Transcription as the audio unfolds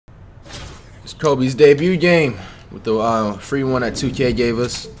Kobe's debut game with the free one that 2K gave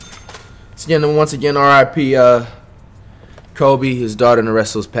us. Once again, RIP Kobe, his daughter, and the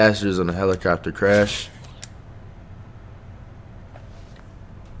rest of those passengers on a helicopter crash.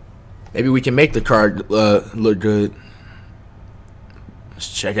 Maybe we can make the card look good.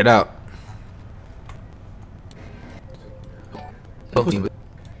 Let's check it out. Let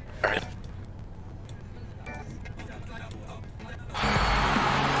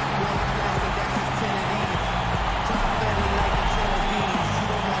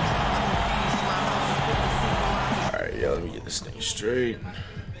me get this thing straight.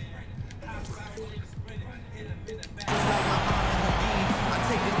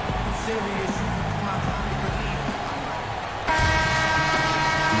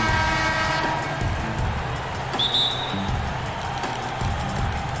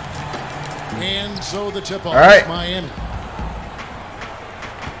 And so the tip off. All right. Miami.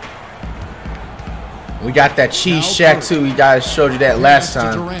 We got that cheese shack too. We guys showed you that last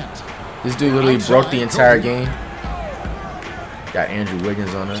time. This dude literally broke the entire game. Got Andrew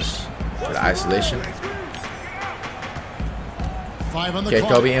Wiggins on us for the isolation. Okay,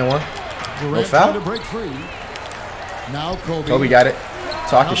 Kobe in one. No foul. Now Kobe got it.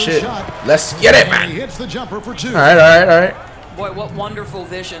 Talking shit. Let's get it, man. He hits the jumper for two. All right. Boy, what wonderful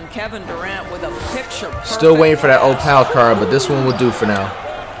vision. Kevin Durant with a picture. Still waiting for that Opal card, but this one will do for now.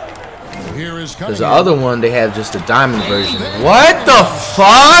 Because the other one, they have just a diamond version. What the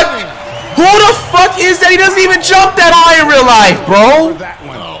fuck? Who the fuck is that? He doesn't even jump that high in real life, bro. That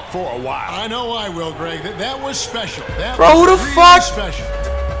one for a while. I know I will, Greg. That was special. Bro, who the fuck?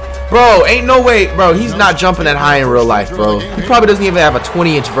 Bro, ain't no way, bro. He's not jumping that high in real life, bro. He probably doesn't even have a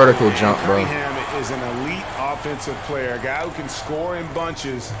 20-inch vertical jump, bro. Is an elite offensive player, a guy who can score in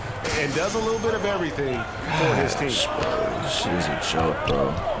bunches and does a little bit of everything for his team. This shit is a joke,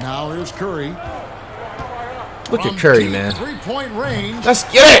 bro. Now here's Curry. Look at Curry, man. Three-point range. Let's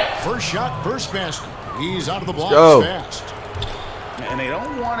get it. First shot, first basket. He's out of the blocks fast. And they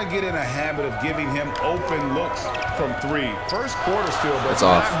don't want to get in a habit of giving him open looks from three. First quarter still, but that's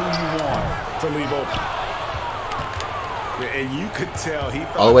not off. who you want to leave open. And you could tell he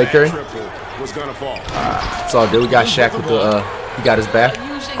thought all the way, that Curry triple was going to fall. It's all good. We got Shaq with the, he got his back.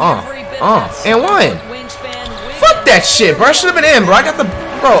 And one. Fuck that shit, bro. I should have been in, bro. I got the,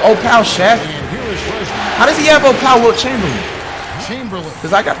 bro, Opal Shaq. How does he have Opal Wilt Chamberlain?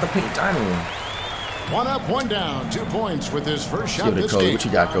 Because I got the pink diamond one. One up, one down. 2 points with his first shot. Give it to Kobe. What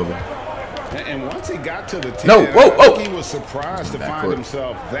you got, Kobe? And once he got to the 10, no, whoa. He was surprised to find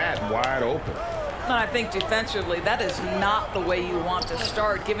himself that wide open. And I think defensively, that is not the way you want to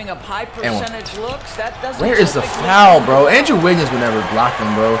start. Giving up high percentage looks, that doesn't. Where is the foul, bro? Andrew Wiggins would never block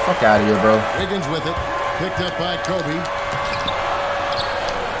him, bro. Fuck out of here, bro. Wiggins with it. Picked up by Kobe.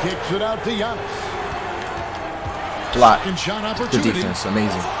 Kicks it out to Giannis. Block. Good defense.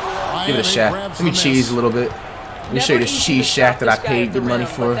 Amazing. Give it a Shaq. Let me cheese a little bit. Let me show you this cheese Shaq that I paid good money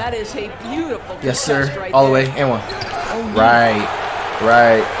for. That is a beautiful. Yes, sir. All the way. And one. Right.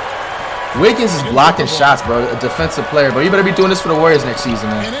 Wiggins is blocking shots, bro. A defensive player, bro. You better be doing this for the Warriors next season,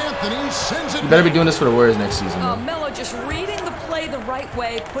 man. You better be doing this for the Warriors next season, man. Melo just reading the play the right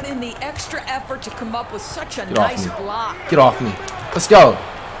way, put in the extra effort to come up with such a nice block. Get off me. Let's go.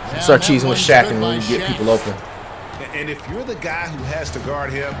 Start cheesing with Shaq and then get people open. And if you're the guy who has to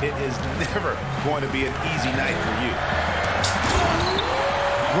guard him, it is never going to be an easy night for you.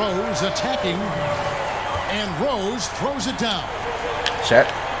 Rose attacking, and Rose throws it down. Shaq.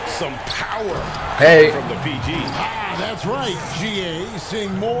 Some power from the PG. That's right, GA.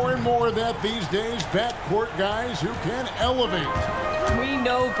 Seeing more and more of that these days. Backcourt guys who can elevate. We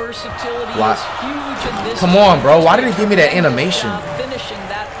know versatility is huge in this. Come on, bro. Why did he give me that animation? Finishing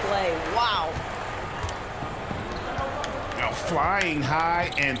that play. Wow. Now flying high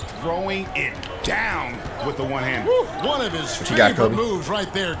and throwing it down with the one hand. One of his favorite moves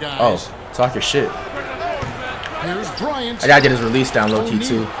right there, guys. Oh, talk your shit. Here's Bryant. I gotta get his release down low key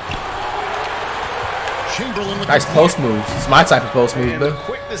too. Nice post moves. It's my type of post move, bro.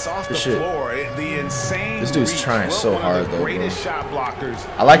 Good shit. This dude's trying so hard though, bro.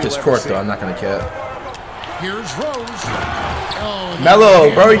 I like his court though. I'm not gonna cap. Here's Rose.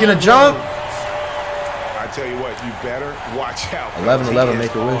 Melo, bro, you gonna jump? I tell you what, you better watch out. 11-11,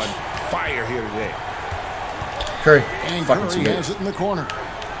 make a wish. Fire here today. Curry, and fucking Curry has it in the corner.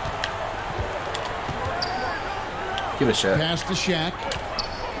 Give it a shot. Pass to Shaq.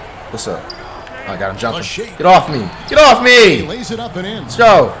 What's up? Oh, I got him jumping. Get off me! Get off me! He lays it up and in. Let's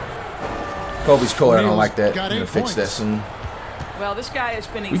go. Kobe's cold. I don't like that. I'm gonna fix that soon. Well, this guy has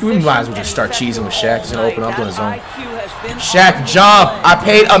been we might as well just start cheesing with Shaq. He's gonna open up on his own. Shaq, jump! I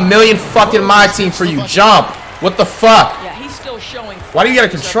paid $1 million fucking my team for you. Jump! What the fuck? Yeah, he's still showing. Why do you gotta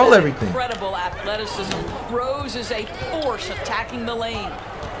control everything? Incredible athleticism. Rose is a force attacking the lane.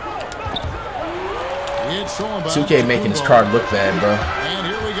 2K making this card look bad, bro. And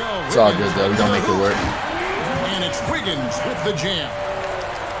here we go. It's all good though. We don't make it work. And it's Wiggins with the jam.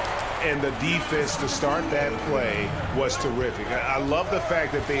 And the defense to start that play was terrific. I love the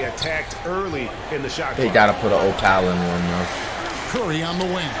fact that they attacked early in the shot. They gotta put an Opal in one though. Curry on the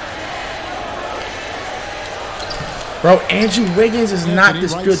wing. Bro, Andrew Wiggins is not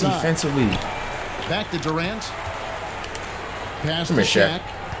this good defensively. Back to Durant. Pass Come to here, Shaq.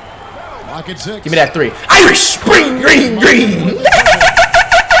 Lock at 6. Give me that 3. Irish Spring Green.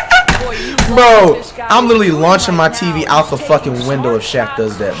 Bro, I'm literally launching my TV out the fucking window if Shaq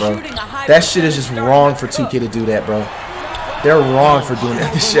does that, bro. That shit is just wrong for 2K to do that, bro. They're wrong for doing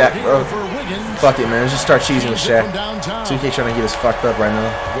that to Shaq, bro. Fuck it, man. Let's just start cheesing with Shaq. 2K trying to get us fucked up right now.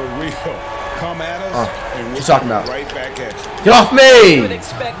 The real come at us. What you talking about? Right back at you. Get off me! I would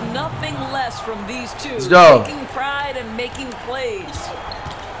expect nothing less from these two. Let's go. Taking pride and making plays.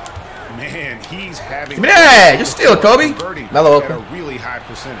 Man, he's having. Give me that! You're still Kobe. Melo open. At a really high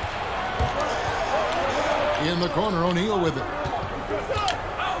percentage. In the corner, O'Neal with it.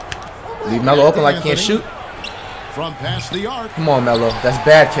 Leave Melo open like he can't shoot. From past the arc. Come on, Melo. That's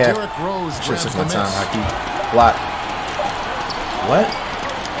bad, Cap. Derrick Rose Should've took my grabs the time, miss. Hockey. Block. What?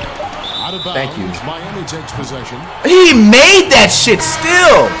 Out of bounds. Thank you. Miami takes possession. He made that shit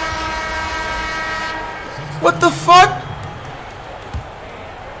still. What the fuck?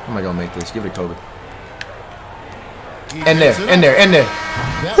 How am I gonna make this? Give it to Kobe. In there.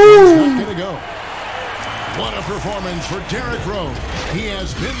 That one's not gonna go. What a performance for Derrick Rose. He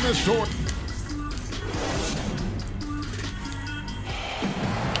has been the story.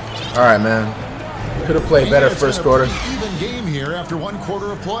 All right, man. Could have played better first quarter. Even game here after 1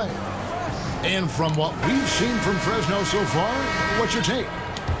 quarter of play. And from what we've seen from Fresno so far, what's your take?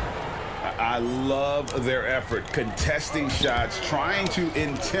 I love their effort, contesting shots, trying to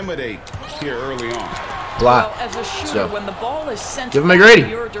intimidate here early on. Block. Well, as a shooter, So, when the ball is sent give him a Grady.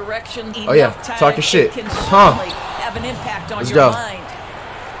 your direction, Oh yeah, enough talk your time, shit. it can Huh? certainly have an impact on Let's your go. mind.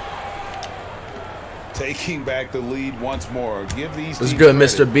 Taking back the lead once more. Give these. What's teams good, credit.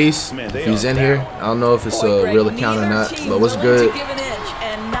 Mr. Beast? Man, If they he's are in down. here, I don't know if it's a Boy, Greg, real account or neither not, team but what's willing to good? give an inch,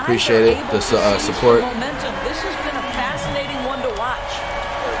 and neither Appreciate it, able the to seize support. Momentum. This has been a fascinating one to watch.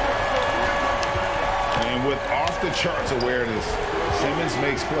 And with off-the-charts awareness, Simmons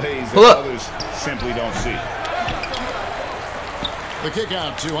makes plays Pull that up. others simply don't see. The kick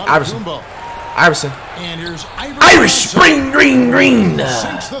out to Iverson. Antetokounmpo. Iverson. And here's Irish Spring Green.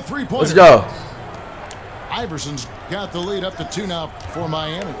 Sinks the three-pointer. Let's go. Iverson's got the lead up to 2 now for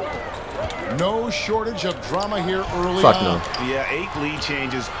Miami. No shortage of drama here early Fuck on. no. Yeah, 8 lead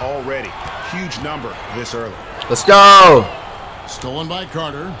changes already. Huge number this early. Let's go. Stolen by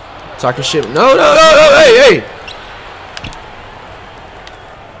Carter. Talking shit. No. Hey.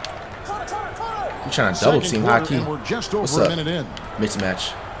 You trying to double Second team quarter, Hockey? and we're just What's over a up? minute in. Mixed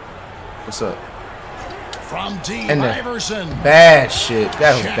match. What's up? From D. And there. Iverson. Bad shit.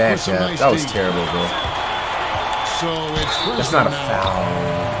 That was Shaq bad, with some Cap. nice That was D. terrible, bro. So it's That's Fresno not a now. foul.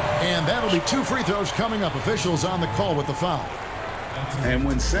 And that'll be 2 free throws coming up. Officials on the call with the foul. And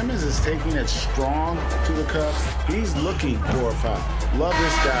when Simmons is taking it strong to the cup, he's looking for a foul. Love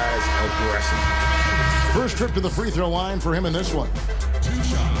this guy's aggressive. First trip to the free throw line for him in this one. 2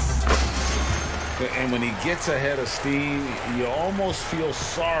 shots. And when he gets ahead of steam, you almost feel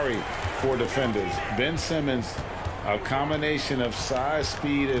sorry for defenders. Ben Simmons, a combination of size,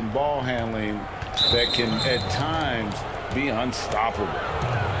 speed, and ball handling that can at times be unstoppable.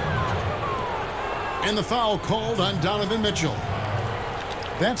 And the foul called on Donovan Mitchell.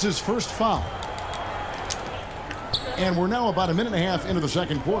 That's his first foul. And we're now about a minute and a half into the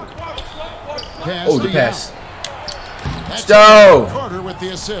second quarter. Pass Oh, the to pass. Yao. That's Go. Carter with the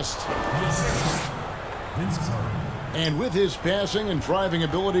assist. And with his passing and driving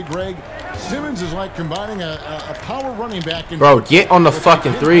ability, Greg, Simmons is like combining a power running back and Bro, get on the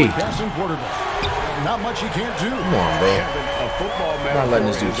fucking 3. passing quarterback. Not much he can't do. Come on, bro. A football I'm not letting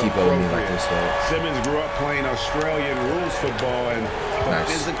this dude metaphor is keep up with me like appropriate. this, though. Simmons grew up playing Australian rules football, and the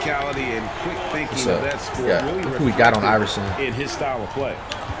Nice. physicality and quick What's thinking up? of that sport Yeah, really look who we got on reflected Iverson. in his style of play.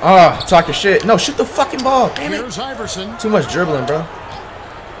 Talking shit. No, shoot the fucking ball. Damn it. Here's Iverson. Too much dribbling, bro.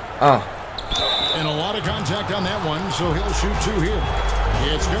 And a lot of contact on that one, so he'll shoot 2 here.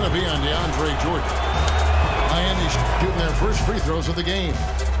 It's going to be on DeAndre Jordan. Miami's shooting their first free throws of the game.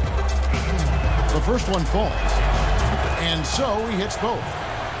 The first one falls. And so he hits both.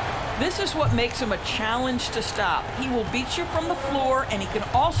 This is what makes him a challenge to stop. He will beat you from the floor, and he can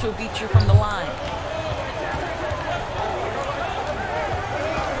also beat you from the line.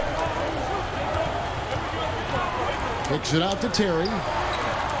 Kicks it out to Terry.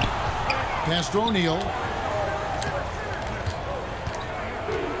 Pass to O'Neal.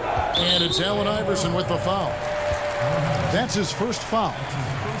 And it's Allen Iverson with the foul. That's his first foul.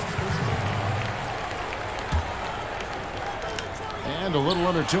 And a little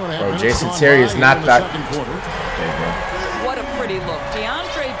under 2.5 minutes. Jason Terry is not that. What a pretty look.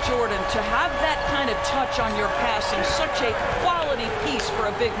 DeAndre Jordan, to have that kind of touch on your passing, such a quality piece for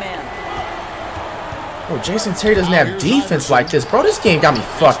a big man. Bro, Jason Terry doesn't have defense like this. Bro, this game got me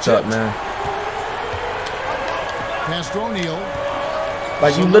fucked up, man. Pass to O'Neal.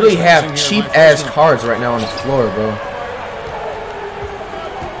 Like, you literally have cheap-ass cards right now on the floor, bro.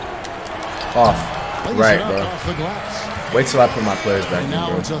 Off. Right, bro. Wait till I put my players back in, bro.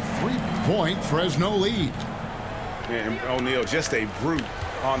 Now it's a 3-point Fresno lead. And O'Neal just a brute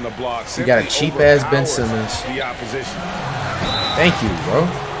on the block. You got a cheap-ass Ben Simmons. The opposition. Thank you, bro.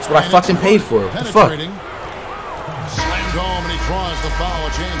 That's what I fucking paid for. What the fuck? Slammed home, and he draws the foul. A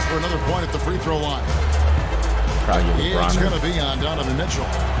chance for another point at the free throw line. It's going to be on Donovan Mitchell.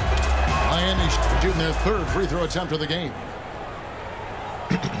 Miami shooting their third free throw attempt of the game.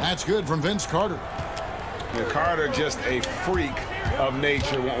 That's good from Vince Carter. Yeah, Carter just a freak of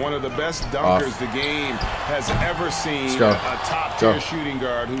nature. One of the best dunkers the game has ever seen. A top-tier shooting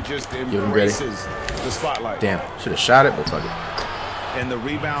guard who just embraces the spotlight. Damn, should have shot it, but fuck it. And the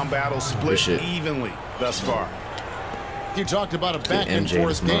rebound battle split evenly thus far. You talked about a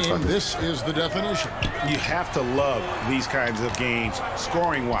back-and-forth game. This is the definition. You have to love these kinds of games,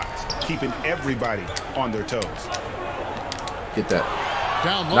 scoring-wise, keeping everybody on their toes. Get that.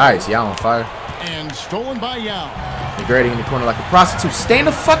 Down low. Nice, Yao on fire. And stolen by Yao. Degrading in the corner like a prostitute. Stay in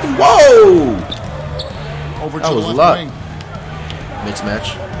the fucking whoa! Over that to was the left luck. wing. Mixed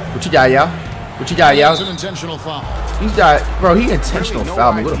match. What you got, Yao? What you got, Yao? It's an intentional foul. He's got, bro, he intentional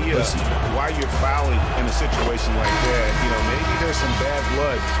fouled me. What a pussy. Why you're fouling in a situation like that. You know, maybe there's some bad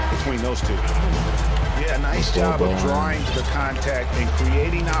blood between those two. Yeah, nice job of drawing the contact and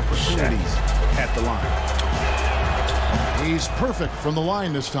creating opportunities at the line. He's perfect from the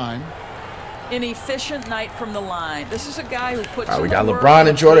line this time. An efficient night from the line. This is a guy who puts we got LeBron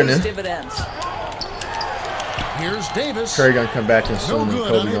and Jordan in. Dividends. Here's Davis. Curry gonna come back in soon, and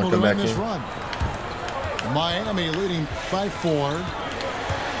Kobe gonna come back in. Run. Miami leading by 4.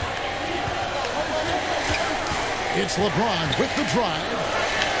 It's LeBron with the drive.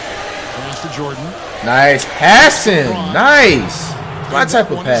 Pass to Jordan. Nice passing. Nice. My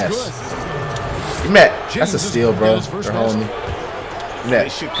type of pass. You met. That's a steal, bro. They're holding me.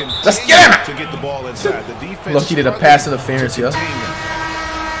 Let's get him! To get the ball inside. The defense Look, he did a pass interference, yo.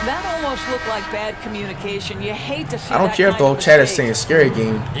 That almost looked like bad communication. You hate to see. I don't care if the whole chat is saying scary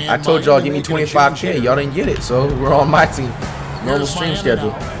game. I told y'all give me 25K. Y'all didn't get it, so we're on my team. Normal stream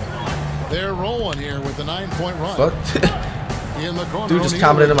schedule. They're rolling here with the 9-point run. Fuck. Dude just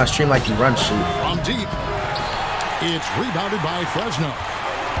commented on my stream like you run shit. From deep. It's rebounded by Fresno.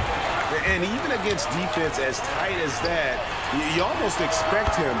 And even against defense as tight as that, you almost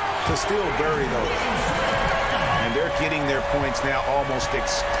expect him to still bury those. And they're getting their points now almost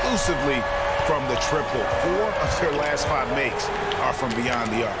exclusively from the triple. 4 of their last 5 makes are from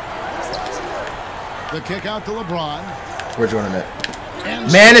beyond the arc. The kick out to LeBron. Where's Jordan at?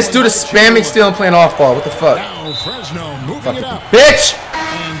 Man, this dude is spamming still and playing off ball. What the fuck? Now Fresno moving it up. Bitch!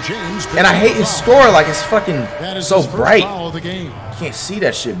 And I hate his score, like it's fucking so bright. You can't see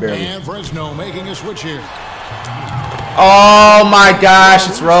that shit barely. And Fresno making a switch here. Oh my gosh,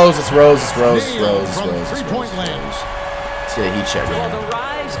 it's Rose, it's Rose, it's Rose, it's Rose, it's Rose. Three-point land. Let's get a heat check. Well, the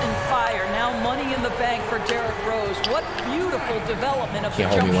rise and fire, now money in the bank for Derrick Rose. What beautiful development of the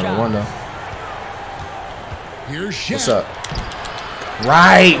jump shot. Can't hold me one-on-one though. Here's Shaq. What's up?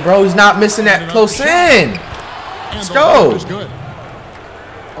 Right, bro, he's not missing that close in. Let's go.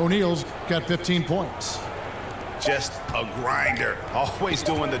 O'Neal's got 15 points. Just a grinder, always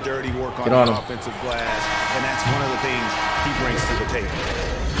doing the dirty work on the offensive glass, and that's one of the things he brings to the table.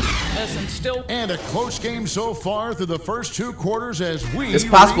 Listen, still. And a close game so far through the first 2 quarters as we. It's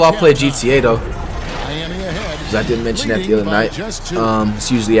possible I'll play GTA though. Miami ahead. Because I did mention that the other night.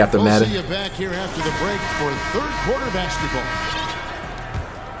 It's usually after Madden. We'll see you back here after the break for 3rd quarter basketball.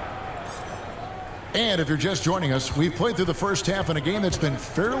 And if you're just joining us, we've played through the first half in a game that's been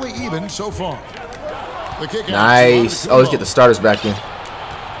fairly even so far. The kick nice. Oh, let's get the starters back in.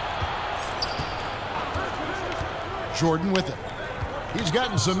 Jordan with it. He's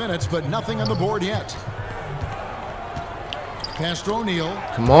gotten some minutes, but nothing on the board yet. Castro O'Neal.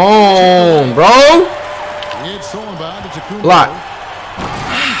 Come on, bro. It's stolen by the Block.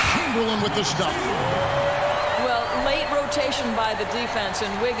 Chamberlain with the stuff. Well, late rotation by the defense, and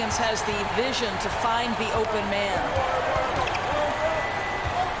Wiggins has the vision to find the open man.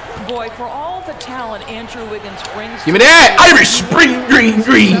 Boy, for all the talent Andrew Wiggins brings. Give me that Irish spring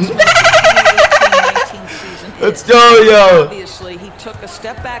green. Let's go, yo. Obviously, he took a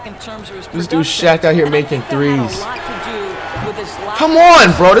step back in terms of his This dude Shaq out here making threes. Come Come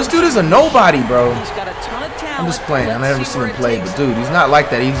on, bro. This dude is a nobody, bro. He's got a ton of talent. I'm just playing. I've never seen him play, but dude, he's not like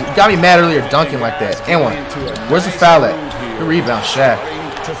that. He got me mad earlier dunking like that. And one. Where's the foul at? Good rebound, Shaq.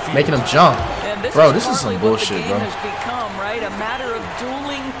 Making him jump. Bro, this is some bullshit, bro.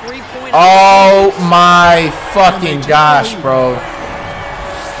 Oh my fucking gosh, bro.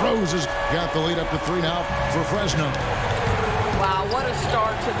 Rose has got the lead up to 3 now for Fresno. Wow, what a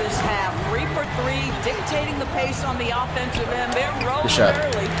start to this half. 3 for 3, dictating the pace on the offensive end. They're rolling Good shot.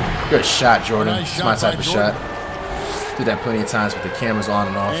 early. Good shot, Jordan. Nice It's my shot type by of Jordan. shot. Did that plenty of times with the cameras on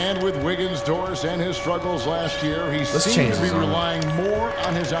and off. And with Wiggins' doors and his struggles last year, he Let's seems change to be the zone. relying more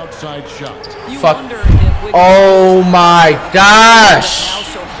on his outside shot. You Fuck. wonder if Wiggins Oh my gosh. now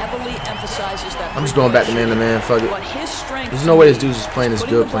so heavily emphasizes that I'm just going back to man-to-man. Fuck it. But his strength There's no way this dude's just playing this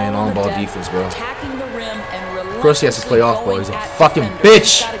putting good the playing ball on on-ball the deck, defense, bro. attacking the rim and Of course he has to play off ball. He's a relentlessly fucking going at defenders.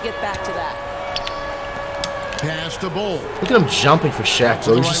 bitch. Gotta get back to that. Pass to Bull. Look at him jumping for Shaq,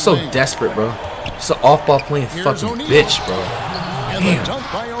 bro. He's just so desperate, bro. Just an off-ball playing fucking bitch, bro. And the dunk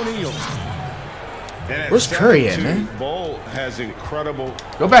by O'Neal. Where's Curry at, man? Bull has incredible.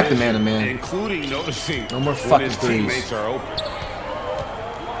 Go back to vision, man-to-man. including noticing No more when fucking his threes. teammates are open.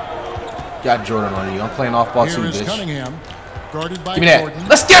 Got Jordan on you. I'm playing off-ball too, Here is bitch. Cunningham, guarded by Give me that. Jordan.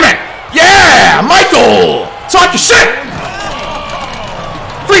 Let's give it. Yeah, Michael. Talk your shit.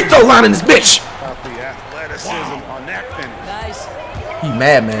 Free throw line in this bitch. About the athleticism on that finish. Nice. He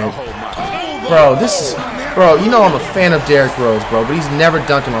mad, man. Oh my. Bro, this is... Bro, you know I'm a fan of Derrick Rose, bro, but he's never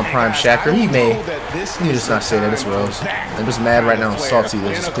dunking on prime Shaq, or he may. Let me just not say that. It's Rose. I'm just mad right now. I'm salty.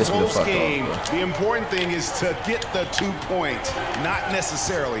 That just pissed me the fuck off, bro. The important thing is to get the 2 points, not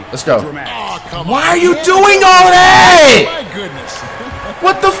necessarily Let's go. dramatic. Oh, come Why on. are you doing all that? My goodness.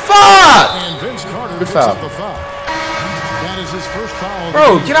 What the fuck? And Vince Carter Good picks foul. up the foul. That is his first foul. of the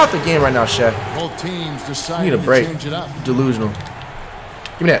Bro, game. get out the game right now, Shaq. Both teams You decided need a to break. change it up. Delusional.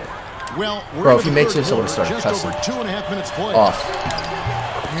 Give me that. Well, we're Bro, in if he the makes third this, I'm gonna quarter, start just over cussing. 2.5 minutes played. Off.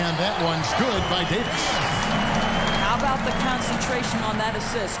 And that one's good by Davis. How about the concentration on that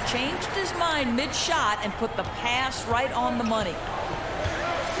assist? Changed his mind mid-shot and put the pass right on the money.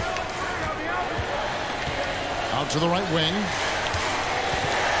 Out to the right wing.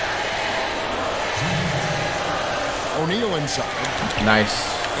 O'Neal inside. Nice.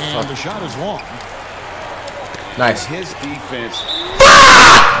 And the shot is long. Nice. His defense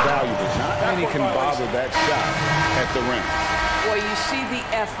valuable. Not many can bother that shot at the rim. Boy, you see the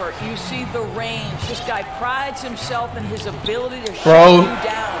effort. You see the range. This guy prides himself in his ability to shut you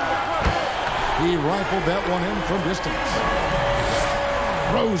down. He rifled that one in from distance.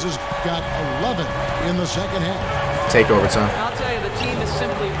 Rose has got 11 in the second half. Take overtime. I'll tell you, the team is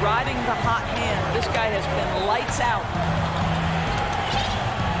simply riding the hot hand. This guy has been lights out.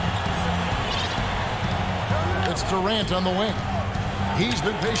 It's Durant on the wing. He's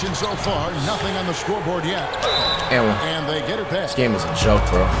been patient so far. Nothing on the scoreboard yet. And one. And they get it This past. game is a joke,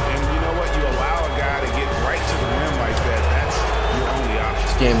 bro. And you know what? You allow a guy to get right to the rim like that. That's your only option.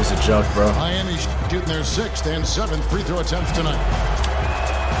 This game is a joke, bro. Miami shooting their 6th and 7th free throw attempts tonight.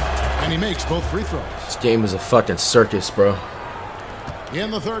 And he makes both free throws. This game is a fucking circus, bro.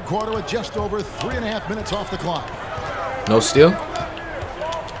 In the third quarter with just over 3.5 minutes off the clock. No steal.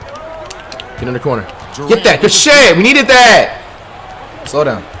 Get in the corner. Get that. Good shit. We needed that. Slow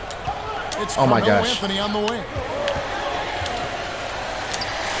down. It's Oh my Carmelo gosh. Anthony on the wing.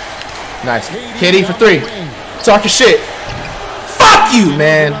 Nice. KD KD for on 3. the wing. Talk your shit. Fuck you, On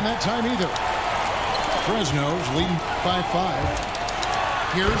man. that time either. Fresno's leading by 5.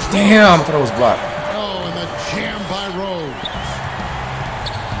 Here's Damn. I thought it was blocked. Oh, and the jam by Rose.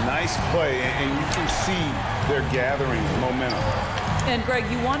 Nice play, and you can see they're gathering momentum. And Greg,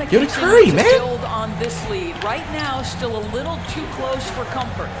 you want to Give it to continue Curry, to man. build on this lead. Right now, still a little too close for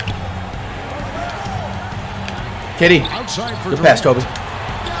comfort. KD. Outside for Good pass, Durant.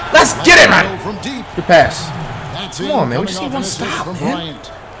 Kobe. Let's get it, man. From deep. Good pass. That's Come in, on, man. We coming just off need an one assist stop, from man.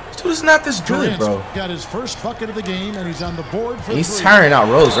 Bryant. This dude is not this good, Durant's bro. got his first bucket of the game, and he's on the board for He's 3. tiring out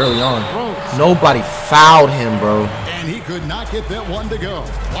Rose early on. Rose. Nobody fouled him, bro. And he could not get that one to go.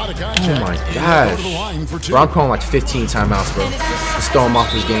 A lot of contact. Oh my And he'll go gosh. to the line for 2. Bro, I'm calling like 15 timeouts, bro. And it's the Just throw him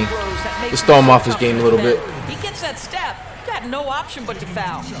off his game. Rose that makes Just throw him him off his game a little bit. He gets that step. You got had no option but to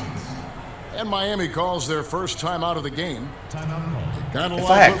foul. And Miami calls their first time out of the game. Kind of If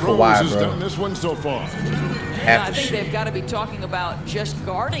I had like what Kawhi, Rose has bro. done this one so far. I think they've got to be talking about just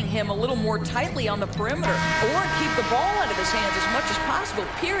guarding him a little more tightly on the perimeter or keep the ball out of his hands as much as possible,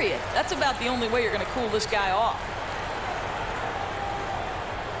 period. That's about the only way you're going to cool this guy off.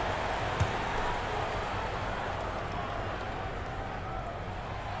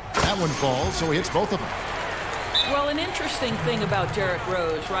 That one falls, so he hits both of them. Well, an interesting thing about Derrick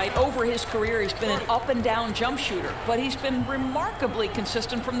Rose, right? Over his career, he's been an up-and-down jump shooter, but he's been remarkably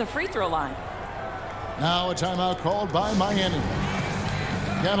consistent from the free throw line. Now a timeout called by Miami.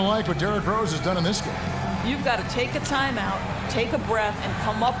 Kind of like what Derrick Rose has done in this game. You've got to take a timeout, take a breath, and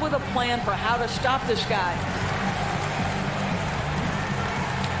come up with a plan for how to stop this guy.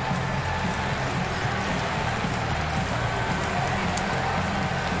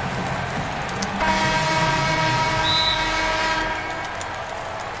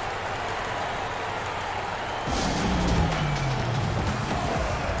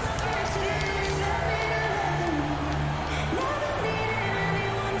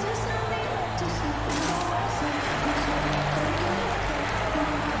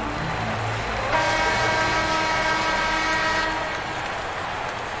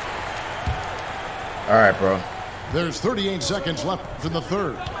 All right, bro. There's 38 seconds left in the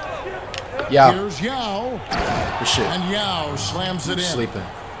third. Yeah. Here's Yao. Good shit. And Yao slams it in. Sleeping.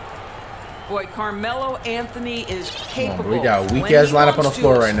 Boy, Carmelo Anthony is capable. We got a weak-ass lineup on the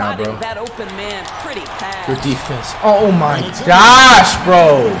floor right now, bro. That open man, pretty fast. Good defense. Oh, my gosh,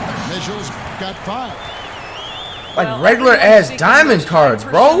 bro. Mitchell's got 5. Like regular-ass diamond cards,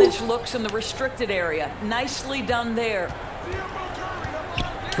 bro. Looks in the restricted area. Nicely done there.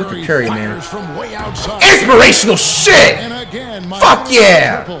 Look at Curry, man. From way outside. Inspirational shit. And again, fuck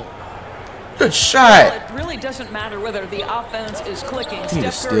yeah. Good shot. Well, it really doesn't matter whether the offense is clicking. You need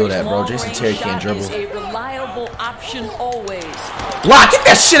to steal that, bro. Jason Terry can't dribble. Is a reliable option always. Block, get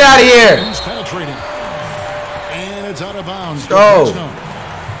that shit out of here. He's penetrating. And it's out of bounds. Go.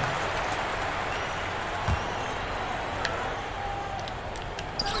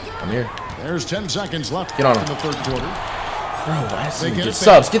 I'm here. There's 10 seconds left Get on him. in the third quarter. Bro, I see Get get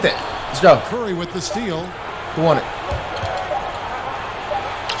subs. Get that. Let's go. Curry with the steal. Who won it?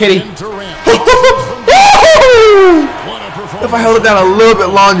 Kitty. And Durant. What a performance. If I held it down a little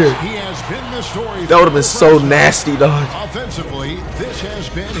bit longer, He has been the story. that would have been so nasty, dog. Offensively, this has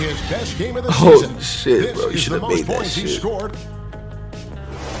been his best game of the Holy season. shit, bro. You This is should the have most made that points he shit. scored.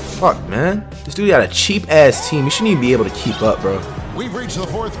 Fuck, man. This dude got a cheap-ass team. He shouldn't even be able to keep up, bro. We've reached the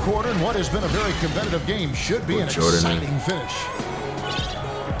fourth quarter, and what has been a very competitive game should be an Jordan, exciting finish.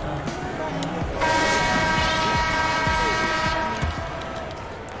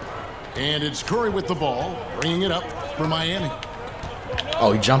 And it's Curry with the ball, bringing it up for Miami.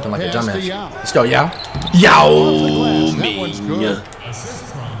 Oh, he jumping like a Pass to dumbass. Yao. Let's go, Yao. Yao! That one's good.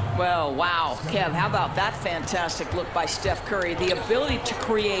 Well, wow, Kev, how about that fantastic look by Steph Curry? The ability to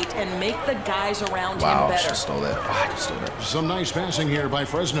create and make the guys around Wow, him I better. just stole that. Oh, I just stole that. Some nice passing here by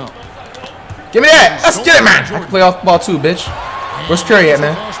Fresno. Give me that. Let's get it, man. I can play off the ball too, bitch. Where's Curry at,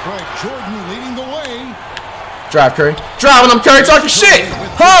 man? Fast break. Jordan leading the way. Drive, Curry. Drive when I'm Curry talking shit.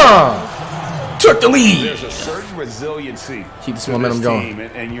 Huh? Took the lead. There's a certain resiliency. Keep this to momentum team,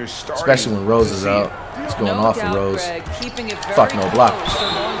 going. and you're starting Especially when Rose to is see out. it. It's going No off for doubt, Rose. Greg, keeping it very Fuck no block. close so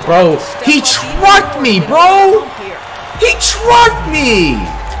long as Bro, Steph he on the trucked me, get a bro. bump here. He trucked me.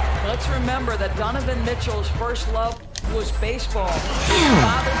 Let's remember that Donovan Mitchell's first love was baseball. His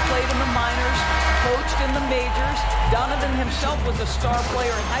father played in the minors, coached in the majors. Donovan himself was a star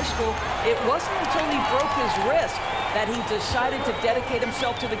player in high school. It wasn't until he broke his wrist that he decided to dedicate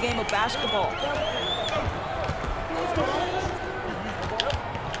himself to the game of basketball.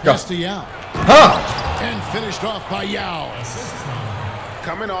 Go. To Yao. Huh? And finished off by Yao.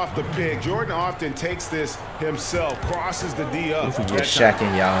 Coming off the pick, Jordan often takes this himself, crosses the D up. If we get Shaq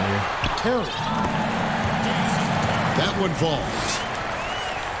and Yao in here. Terry. That one falls.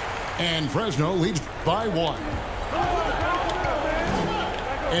 And Fresno leads by 1.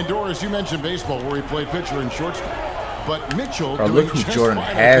 And Doris, you mentioned baseball where he played pitcher and shortstop. But Mitchell, Bro, look who Jordan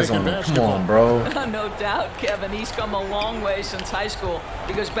has on him. Come on, bro. No doubt, Kevin. He's come a long way since high school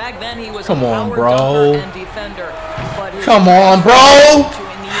because back then he was Come a on, power bro. dunker and defender. But his Come on, bro. to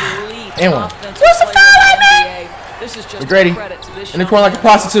an elite And one. offensive Where's the player foul in at the NBA. This is just McGrady a credit to this in the corner like a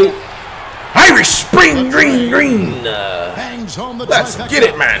prostitute. Irish Spring Green. hangs home the Let's trifecta. get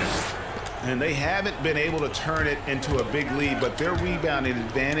it, man. And they haven't been able to turn it into a big lead, but their rebounding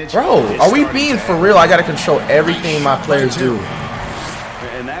advantage. Bro, is are we starting being to for add. real? I got to control everything my players do.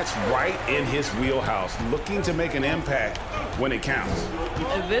 And And that's right in his wheelhouse, looking to make an impact when it counts.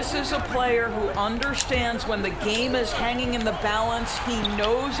 This is a player who understands when the game is hanging in the balance. He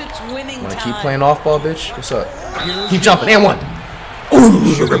knows it's winning time. Wanna keep playing off ball, bitch? What's up? Keep jumping. And one.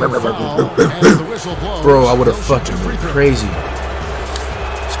 Bro, I would have fucking been crazy.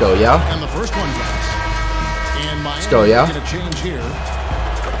 Let's go, y'all. And the first one comes. Let's go, y'all.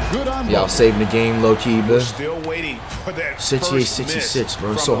 Good on Y'all saving the game low key, but Still waiting for that 68-66,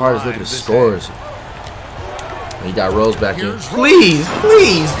 bro. It's so hard to look at the scores. You got Rose back in. Please,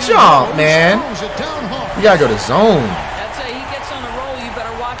 please jump, man. You gotta go to zone. That's a, he gets on a roll. You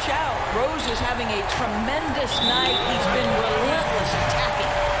better watch out. Rose is having a tremendous night. He's been relentless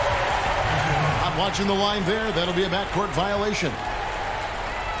attacking. I'm watching the line there. That'll be a backcourt violation.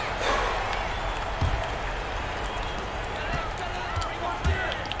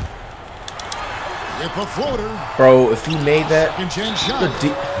 With the floater. Bro, if he made that,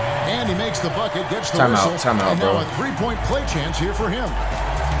 And he makes the bucket, gets the timeout, whistle. timeout, and bro. now a three-point play chance here for him.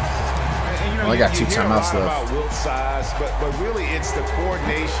 I got 2 timeouts left. About Wilt's size, but really it's the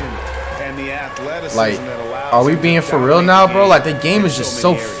coordination and the athleticism Like, that allows are we him to being for real dominate now, the bro? game Like, the game is in just so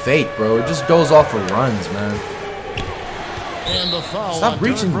so many areas. fake, bro. It just goes off of runs, man. And the foul Stop on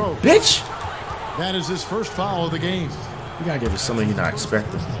reaching, Derrick Rose. bitch. That is his first foul of the game. You gotta give it something you're not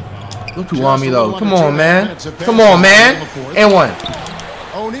expecting. Look who on me, though. Come on, man. Come on, man. And one.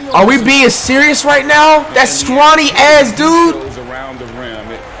 Are we being serious right now? That scrawny ass dude? Goes around the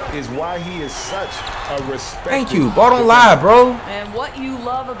rim. It is why he is such a respected. Thank you. Bro, don't lie, bro. And what you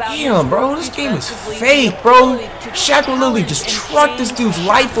love about Damn, bro. This game is fake, bro. Shaq will literally just truck this dude's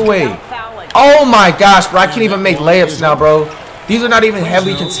life away. Oh, my gosh, bro. I can't even make layups now, bro. These are not even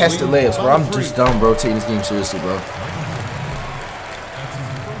heavily contested layups, bro. I'm just dumb, bro, taking this game seriously, bro.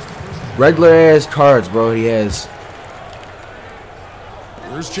 Regular ass cards, bro. He has.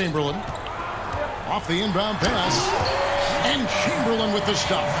 Here's Chamberlain. Off the inbound pass. And Chamberlain with the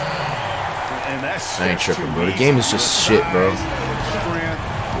stuff. And that's I ain't tripping, bro. The game is just shit, bro.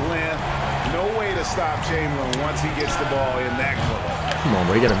 Strength, length, no way to stop Chamberlain once he gets the ball in that close. Come on,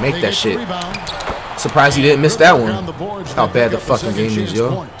 bro. You gotta make They that get the shit. rebound. Surprised he didn't miss that On one. the boards, How they bad pick the up fucking second game is, chance yo.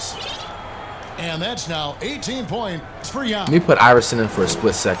 points. And that's now 18 points for Young. Let me put Iverson in for a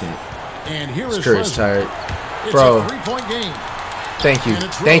split second. And here This is Curry's Fresno. tired. It's Bro. a three-point game. Thank you.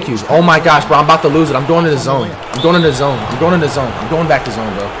 Thank you. Oh my gosh, bro. I'm about to lose it. I'm going to the zone. I'm going to the zone. I'm going to the zone. I'm going back to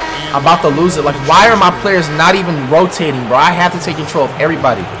zone, bro. I'm about to lose it. Like, why are my players not even rotating, bro? I have to take control of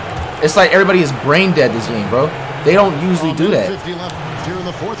everybody. It's like everybody is brain dead this game, bro. They don't usually do that. 50 left here in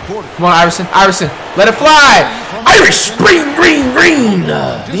the fourth quarter. Come on, Iverson. Iverson. Let it fly. Irish spring green green.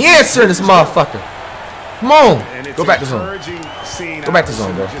 The answer in this motherfucker. Come on. Go back to zone. Go back to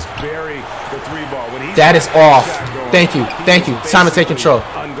zone, bro. That is off. Thank you. Thank you. Time to take control.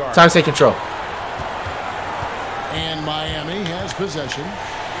 Time to take control. And Miami has possession.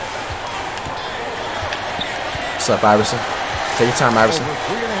 What's up, Iverson? Take your time, Iverson. Over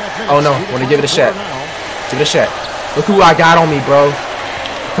 3.5 minutes. Oh, no. Want to give it a shot. Give it a shot. Look who I got on me, bro.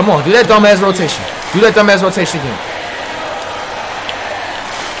 Come on. Do that dumbass rotation. Do that dumbass rotation again.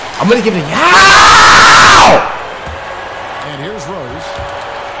 I'm going to give it a yow! And here's Rose.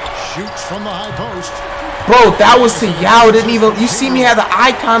 Shoots from the high post. Bro, that was to yow. Didn't even. You see me have the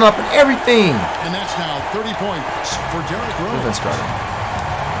icon up and everything. And that's now 30 points for Derrick Rose. Defense card.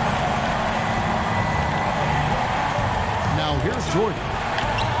 Now here's Jordan.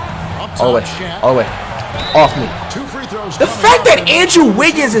 Up top, All the way. Shaq. All the way. Off me. 2 free throws. The fact that Andrew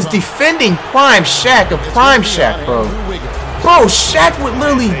Wiggins is defending Prime Shaq of Prime Shaq, bro. Bro, Shaq would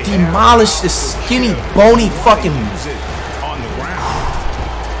literally demolish this skinny, bony fucking. On the ground.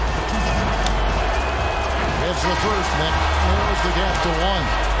 That's the first. That narrows the gap to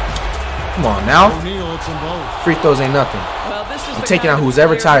 1. Come on now. O'Neal, it's them both. Free throws ain't nothing. Well, this is I'm the taking kind out of who's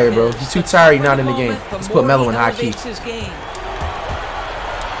ever player tired, bro. he He's is. too It's tired, every not in the game. moment, the Let's put more Melo he in high key. elevates his game.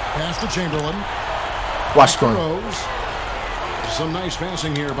 Pass to Chamberlain. Watch scoring. Rose. Some nice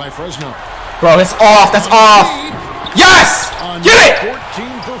passing here by Fresno. Bro, that's off. That's off. Yes! Get it! 14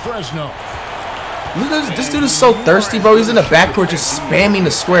 for Fresno. Look at this dude is so thirsty, bro. He's in the backcourt just spamming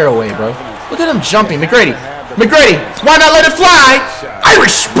the square away, bro. Look at him jumping. McGrady. McGrady. Why not let it fly?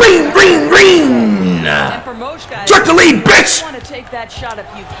 Irish spring green green. And for most guys, Jerk the lead, you bitch! want to take that shot if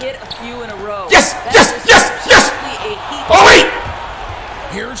you've hit a few in a row. Yes, That yes, is yes, yes! simply a heat. Oh, wait!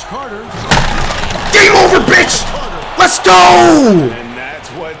 Here's Carter. Game over, bitch! Let's go! And that's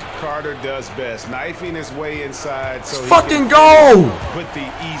what Carter does best, knifing his way inside so Fucking he can go! put the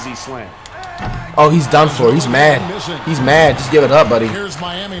easy slam. Oh, he's done for. He's mad. He's mad. Just give it up, buddy. Here's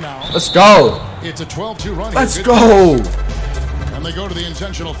Miami now. Let's go. It's a 12-2 run. Let's here. go. And they go to the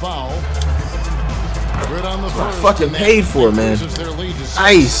intentional foul. Good on the first. Fucking paid for, man.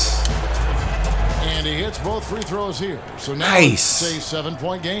 Nice. And he hits both free throws here. So now nice. It's a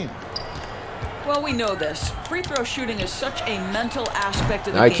 7-point game. Well, we know this. Free throw shooting is such a mental aspect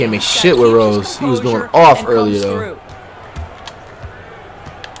of the game. I can't make shit with Rose. He was going off earlier, though.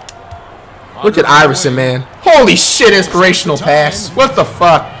 Look at Iverson, man. Holy shit, inspirational pass. What the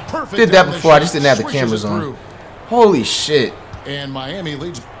fuck? Did that before. I just didn't have the cameras on. Holy shit. And Miami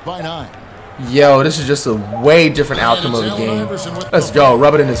leads by 9. Yo, this is just a way different outcome of the game. Let's go.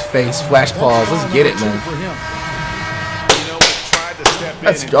 Rub it in his face. Flash pause. Let's get it, man.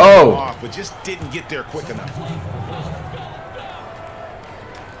 Let's go. But just didn't get there quick enough.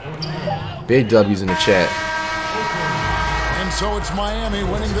 Big W's in the chat. And so it's Miami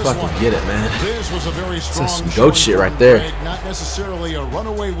winning this fucking one. Get it, man. This was a very strong That's some goat shit right there. Not necessarily a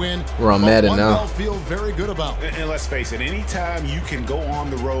runaway win. We're on Madden now. Feel very good about. And let's face it, anytime you can go on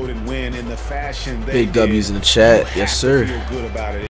the road and win in the fashion they Big W's in the chat. Yes, sir. Feel good about it.